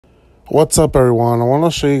What's up everyone, I want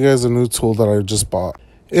to show you guys a new tool that I just bought.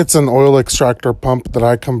 It's an oil extractor pump that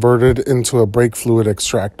I converted into a brake fluid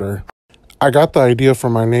extractor. I got the idea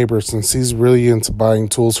from my neighbor since he's really into buying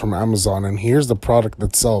tools from Amazon, and here's the product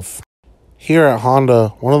itself. Here at Honda,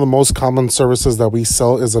 one of the most common services that we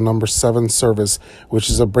sell is a number 7 service, which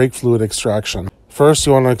is a brake fluid extraction. First,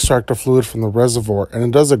 you want to extract the fluid from the reservoir, and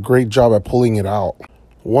it does a great job at pulling it out.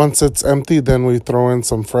 Once it's empty, then we throw in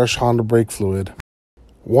some fresh Honda brake fluid.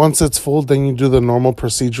 Once it's full, then you do the normal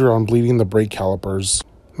procedure on bleeding the brake calipers.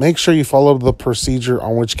 Make sure you follow the procedure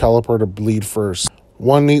on which caliper to bleed first.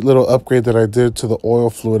 One neat little upgrade that I did to the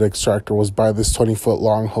oil fluid extractor was buy this 20-foot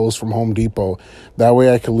long hose from Home Depot. That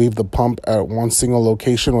way I could leave the pump at one single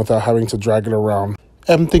location without having to drag it around.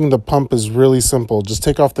 Emptying the pump is really simple. Just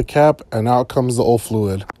take off the cap and out comes the oil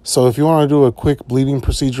fluid. So if you want to do a quick bleeding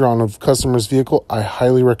procedure on a customer's vehicle, I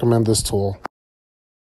highly recommend this tool.